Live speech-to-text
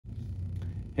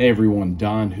Hey everyone,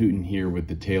 Don Hooton here with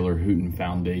the Taylor Hooton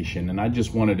Foundation, and I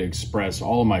just wanted to express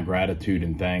all of my gratitude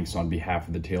and thanks on behalf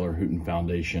of the Taylor Hooton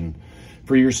Foundation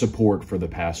for your support for the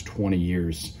past 20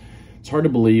 years. It's hard to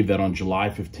believe that on July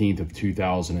 15th of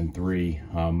 2003,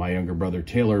 my younger brother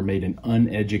Taylor made an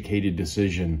uneducated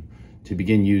decision to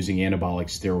begin using anabolic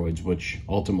steroids, which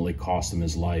ultimately cost him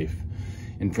his life.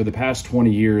 And for the past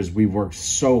 20 years, we've worked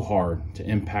so hard to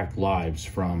impact lives,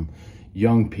 from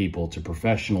young people to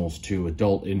professionals to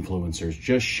adult influencers,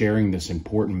 just sharing this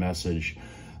important message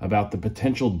about the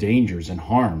potential dangers and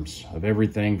harms of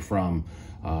everything from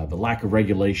the lack of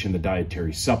regulation, the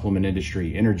dietary supplement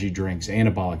industry, energy drinks,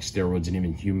 anabolic steroids, and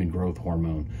even human growth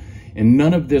hormone. And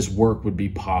none of this work would be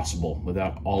possible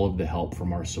without all of the help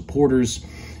from our supporters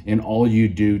and all you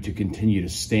do to continue to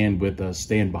stand with us,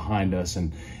 stand behind us,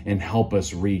 and help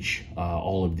us reach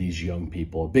all of these young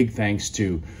people. A big thanks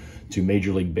to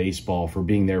Major League Baseball for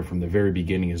being there from the very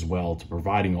beginning as well, to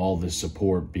providing all this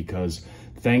support, because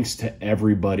thanks to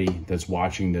everybody that's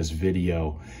watching this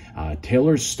video,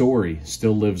 Taylor's story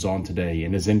still lives on today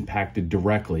and has impacted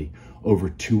directly over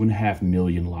 2.5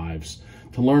 million lives.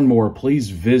 To learn more, please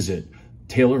visit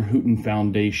Taylor Hooton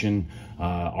Foundation,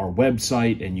 our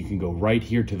website, and you can go right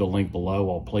here to the link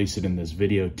below. I'll place it in this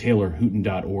video,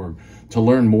 taylorhooton.org, to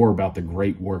learn more about the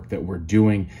great work that we're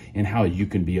doing and how you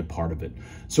can be a part of it.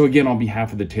 So again, on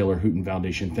behalf of the Taylor Hooton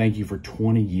Foundation, thank you for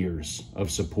 20 years of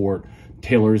support.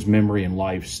 Taylor's memory and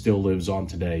life still lives on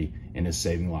today and is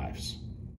saving lives.